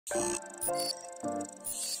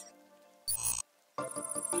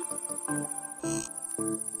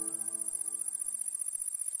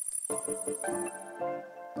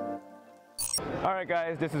Alright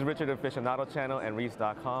guys, this is Richard of Aficionado Channel and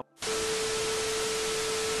reefs.com.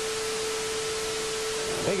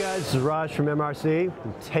 Hey guys, this is Raj from MRC.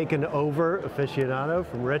 I'm taking over Aficionado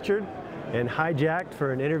from Richard and hijacked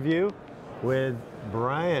for an interview with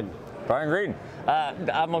Brian. Brian Greene.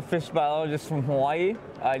 I'm a fish biologist from Hawaii.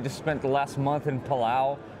 I just spent the last month in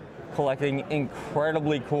Palau collecting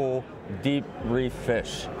incredibly cool deep reef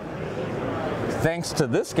fish. Thanks to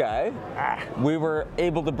this guy, we were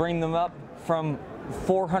able to bring them up from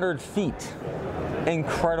 400 feet.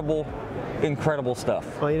 Incredible, incredible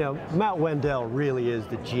stuff. Well, you know, Matt Wendell really is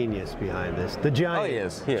the genius behind this. The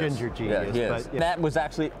giant ginger genius. Yeah, he is. But, yeah. Matt was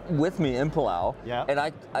actually with me in Palau, and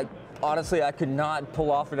I honestly, I could not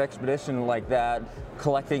pull off an expedition like that,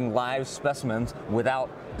 collecting live specimens without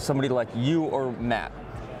somebody like you or Matt.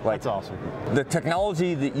 Like, that's awesome. The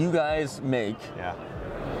technology that you guys make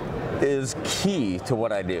is key to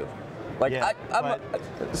what I do. Like,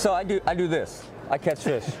 so I do this. I catch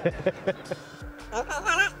fish.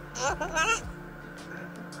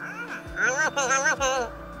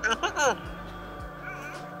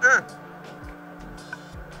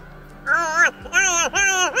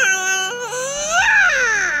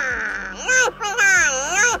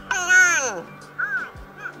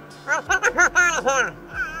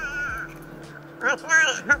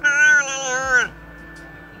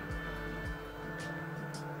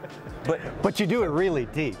 But you do it really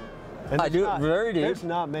deep. And I do it very deep. There's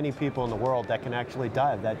not many people in the world that can actually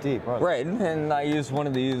dive that deep, are there? Right, and I use one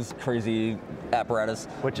of these crazy apparatus.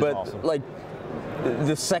 Which is awesome. Like,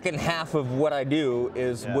 the second half of what I do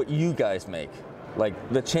is what you guys make. Like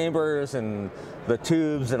the chambers and the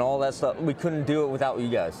tubes and all that stuff. We couldn't do it without you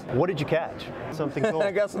guys. What did you catch? Something cool?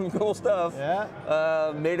 I got some cool stuff.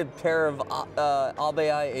 Yeah? Made a pair of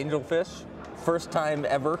albai angelfish. First time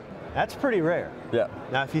ever. That's pretty rare. Yeah.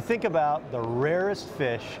 Now, if you think about the rarest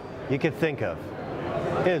fish you could think of,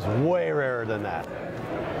 it is way rarer than that.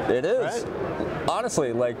 It is. Right?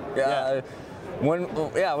 Honestly, like, I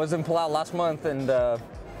was in Palau last month, and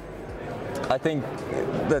I think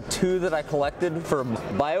the two that I collected for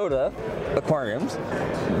Biota aquariums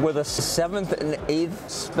were the 7th and 8th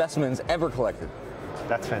specimens ever collected.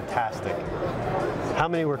 That's fantastic. How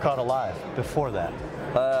many were caught alive before that?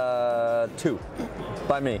 2.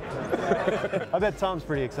 By me. I bet Tom's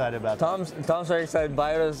pretty excited about that. Tom's very excited.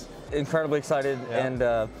 Biota's incredibly excited, and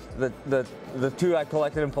the 2 I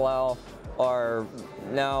collected in Palau are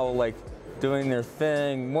now like doing their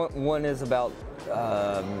thing. One is about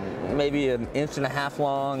maybe 1.5 inches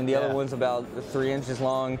long, and the other one's about 3 inches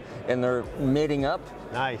long, and they're mating up.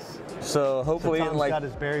 Nice. So hopefully, Tom's got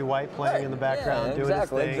his Barry White playing in the background, doing his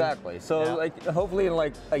thing. Exactly. So like hopefully in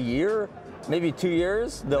like a year, maybe 2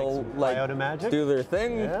 years, they'll like do their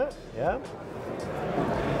thing. Yeah.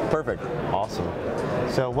 Perfect. Awesome.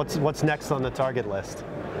 So what's next on the target list?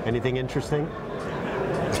 Anything interesting?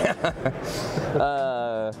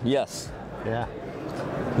 Yes. Yeah.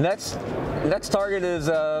 Next target is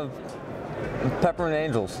peppermint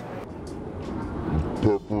angels.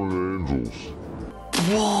 Peppermint angels.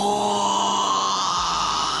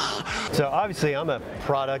 So obviously I'm a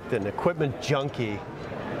product and equipment junkie.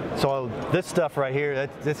 So this stuff right here,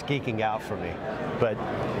 that's geeking out for me. But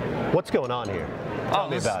what's going on here? Tell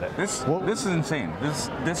me about it. This is insane.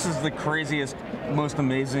 This is the craziest, most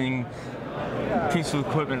amazing piece of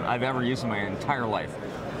equipment I've ever used in my entire life.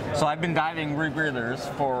 So I've been diving rebreathers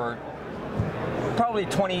for probably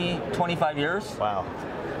 25 years. Wow.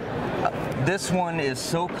 This one is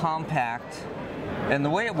so compact, and the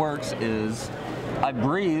way it works is I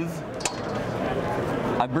breathe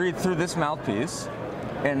through this mouthpiece,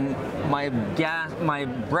 and my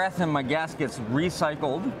breath and my gas gets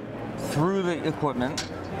recycled through the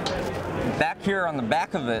equipment. Back here on the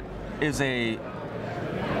back of it is a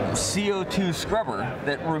CO2 scrubber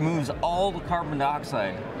that removes all the carbon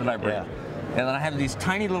dioxide that I breathe. And then I have these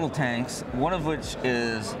tiny little tanks, one of which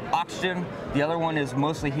is oxygen, the other one is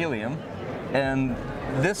mostly helium. And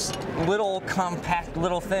this little compact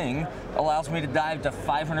little thing allows me to dive to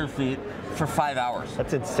 500 feet for 5 hours.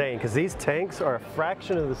 That's insane, because these tanks are a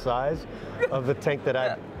fraction of the size of the tank that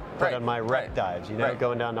I put on my wreck dives, you know,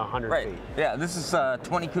 going down to 100 feet. Yeah, this is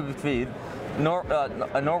 20 cubic feet.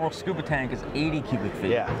 A normal scuba tank is 80 cubic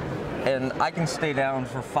feet. Yeah. And I can stay down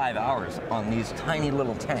for 5 hours on these tiny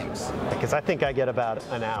little tanks. Because I think I get about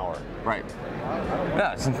an hour. Right.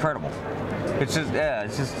 Yeah, it's incredible. It's just,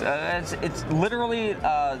 it's literally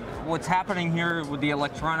what's happening here with the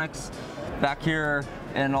electronics back here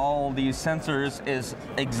and all these sensors is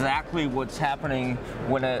exactly what's happening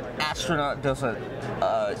when an astronaut does a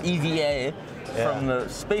EVA from the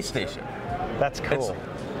space station. That's cool.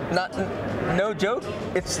 It's not, no joke,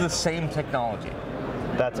 it's the same technology.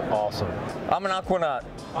 That's awesome. I'm an aquanaut.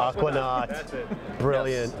 Aquanaut.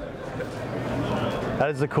 Brilliant. Yes. That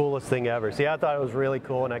is the coolest thing ever. See, I thought it was really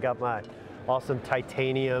cool, and I got my awesome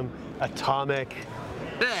titanium atomic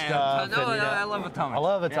stuff. No, I love atomic. I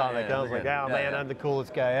love atomic. Yeah, I was like, oh man, I'm the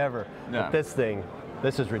coolest guy ever. Yeah. But this thing,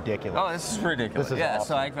 this is ridiculous. Oh, this is ridiculous. This is awesome.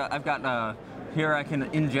 So I've got here I can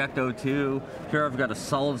inject O2. Here I've got a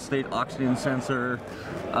solid state oxygen sensor.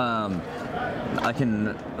 I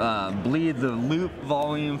can bleed the loop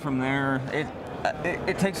volume from there.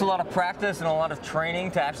 It takes a lot of practice and a lot of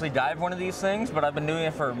training to actually dive one of these things, but I've been doing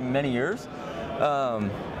it for many years.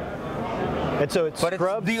 And so it scrubs.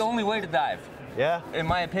 But it's the only way to dive. Yeah. In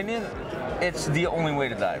my opinion, it's the only way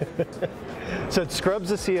to dive. So it scrubs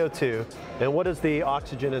the CO2, and what does the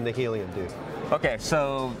oxygen and the helium do? Okay,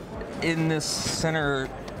 so in this center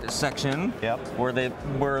section, where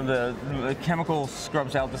the chemical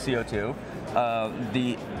scrubs out the CO2,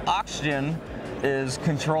 the oxygen is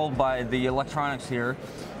controlled by the electronics here,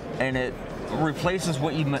 and it replaces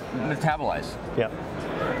what you metabolize. Yep.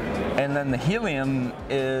 And then the helium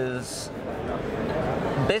is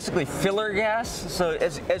basically filler gas. So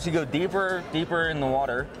as you go deeper in the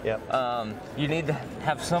water, you need to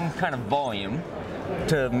have some kind of volume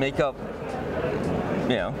to make up,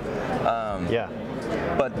 you know.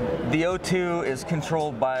 But the O2 is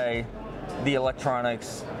controlled by the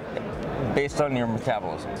electronics based on your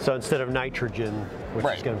metabolism. So instead of nitrogen, which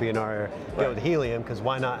is going to be in our area, go with helium, because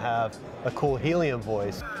why not have a cool helium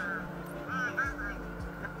voice?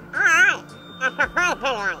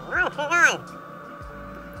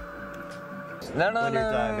 No, when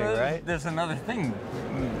you're diving, right? There's another thing,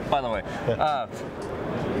 by the way.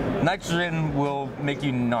 Nitrogen will make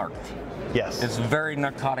you narked. Yes. It's very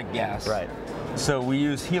narcotic gas. Right. So we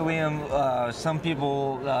use helium. Some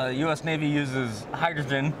people, U.S. Navy uses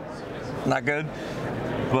hydrogen. Not good.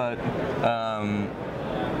 But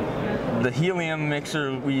the helium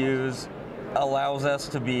mixer we use allows us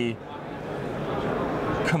to be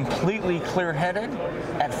completely clear-headed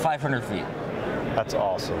at 500 feet. That's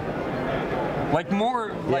awesome. Like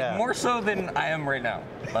more so than I am right now,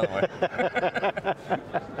 by the way.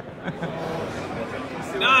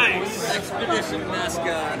 Nice! Expedition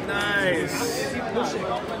mascot. Nice!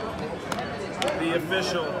 The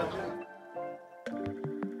official.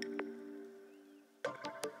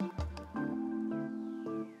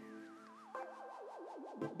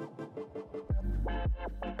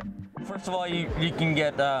 First of all, you can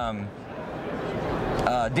get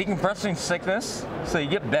decompression sickness, so you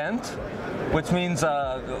get bent, which means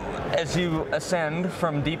as you ascend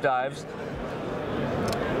from deep dives,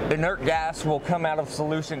 inert gas will come out of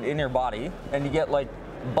solution in your body, and you get like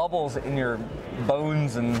bubbles in your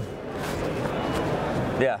bones, and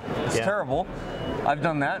it's terrible. I've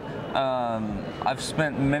done that. I've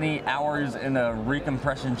spent many hours in a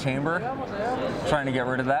recompression chamber trying to get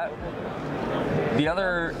rid of that. The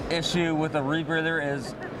other issue with a rebreather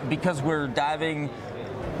is because we're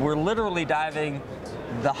literally diving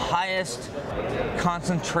the highest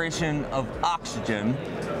concentration of oxygen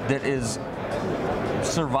that is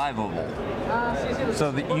survivable.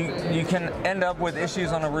 So that you can end up with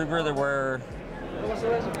issues on a rebreather where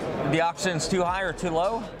the oxygen's too high or too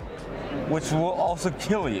low, which will also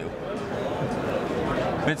kill you.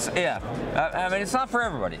 I mean, it's not for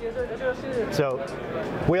everybody. So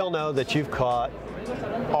we all know that you've caught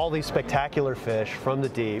all these spectacular fish from the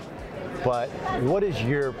deep, but what is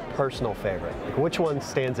your personal favorite? Like, which one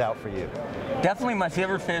stands out for you? Definitely my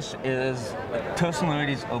favorite fish is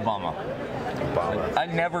Tosalinoides obama. I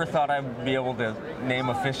never thought I'd be able to name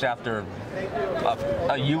a fish after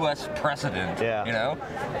a U.S. president, you know?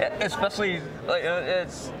 Especially,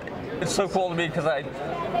 it's so cool to me because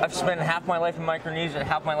I've spent half my life in Micronesia,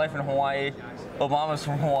 half my life in Hawaii. Obama's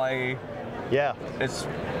from Hawaii. Yeah.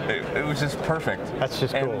 It was just perfect. That's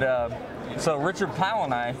just cool. And so Richard Pyle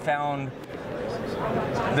and I found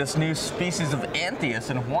this new species of anthias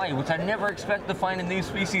in Hawaii, which I never expected to find a new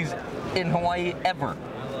species in Hawaii ever.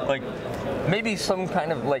 Like maybe some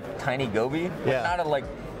kind of like tiny goby, but not a like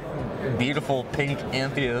beautiful pink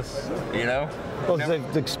anthias, you know? Well,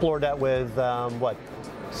 they've explored that with what?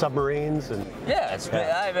 Submarines and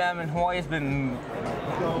I mean Hawaii's been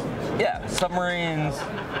submarines,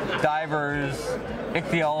 divers,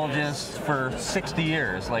 ichthyologists for 60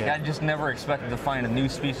 years. Like I just never expected to find a new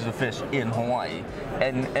species of fish in Hawaii,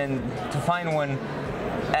 and to find one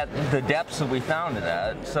at the depths that we found it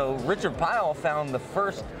at. So Richard Pyle found the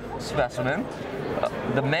first specimen,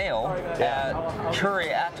 the male, at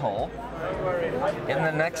Curry Atoll. And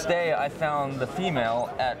the next day I found the female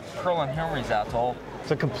at Pearl and Henry's Atoll.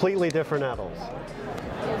 So completely different atolls.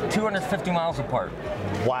 250 miles apart.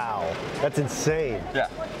 Wow, that's insane. Yeah.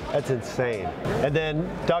 That's insane. And then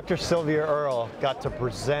Dr. Sylvia Earle got to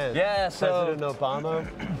present President Obama.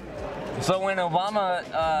 So when Obama,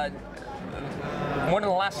 one of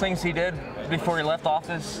the last things he did before he left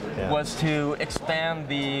office was to expand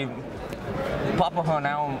the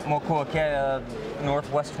Papahanaumokuakea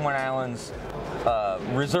Northwest Twin Islands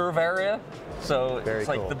reserve area. So it's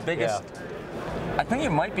like the biggest, I think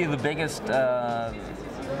it might be the biggest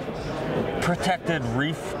protected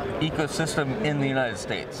reef ecosystem in the United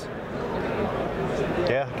States.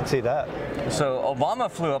 Yeah, I can see that. So Obama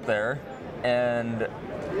flew up there, and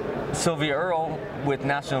Sylvia Earle with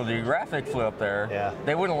National Geographic flew up there. Yeah.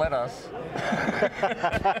 They wouldn't let us.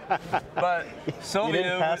 But Sylvia,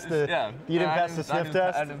 you didn't pass the sniff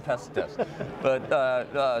test? I didn't pass the test.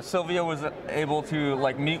 But Sylvia was able to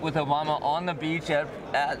like meet with Obama on the beach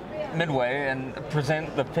at Midway and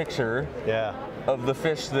present the picture of the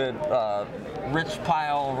fish that Rich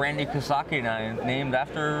Pyle, Randy Kosaki and I named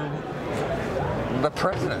after the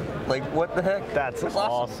president. Like, what the heck? That's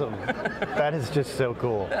awesome. That is just so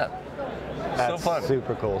cool. Yeah. That's so fun.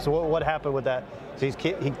 Super cool. So what happened with that? So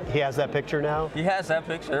he has that picture now? He has that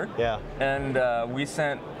picture. Yeah. And we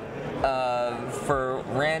sent, for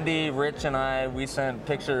Randy, Rich, and I, we sent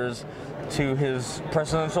pictures to his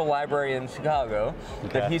presidential library in Chicago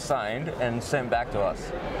that he signed and sent back to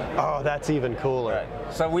us. Oh, that's even cooler. Right.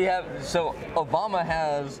 So so Obama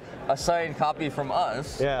has a signed copy from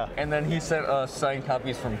us, and then he sent us signed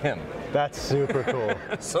copies from him. That's super cool.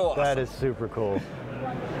 So awesome. That is super cool.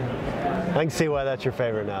 I can see why that's your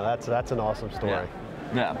favorite now. That's an awesome story.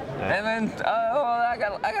 Yeah. And then I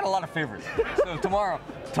got a lot of favorites. So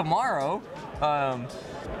tomorrow,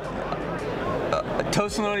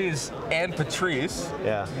 Tosinoni's and Patrice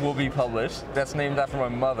will be published. That's named after my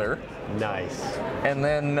mother. Nice. And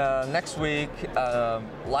then next week,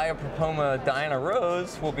 Leiopropoma Diana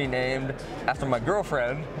Rose will be named after my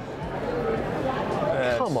girlfriend.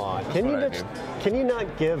 Come on, can you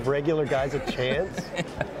not give regular guys a chance?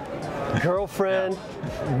 Girlfriend,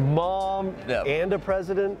 mom, and a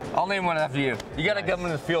president. I'll name one after you. You gotta come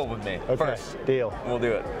in the field with me first. Deal. We'll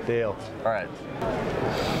do it. Deal. All right.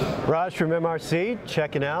 Raj from MRC,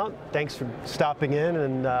 checking out. Thanks for stopping in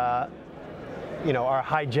and our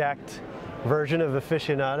hijacked version of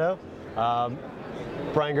Aficionado.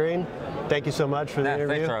 Brian Greene, thank you so much for the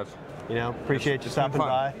interview. Thanks, Raj. Appreciate you stopping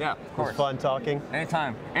by. Yeah, of course. It was fun talking.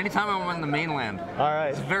 Anytime. Anytime I'm on the mainland. All right.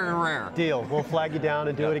 It's very rare. Deal. We'll flag you down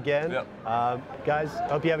and do it again. Guys,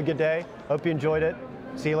 hope you have a good day. Hope you enjoyed it.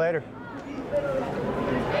 See you later.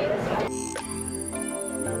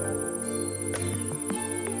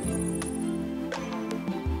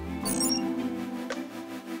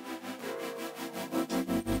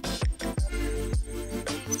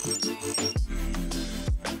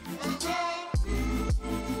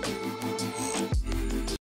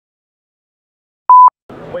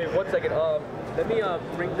 Wait, 1 second. Let me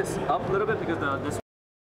bring this up a little bit because this.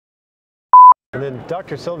 And then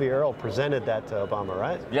Dr. Sylvia Earle presented that to Obama,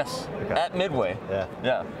 right? Yes. Okay. At Midway. Yeah.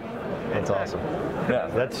 Yeah. That's awesome. Yeah.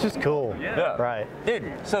 That's just cool. Yeah. Right.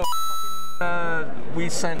 Dude, so we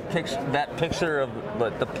sent that picture of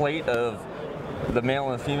the plate of the male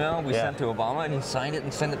and the female. We sent to Obama, and he signed it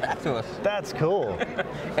and sent it back to us. That's cool.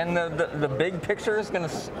 And the big picture is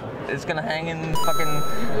gonna hang in fucking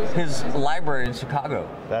his library in Chicago.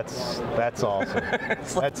 That's awesome.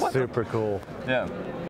 That's super cool. Yeah.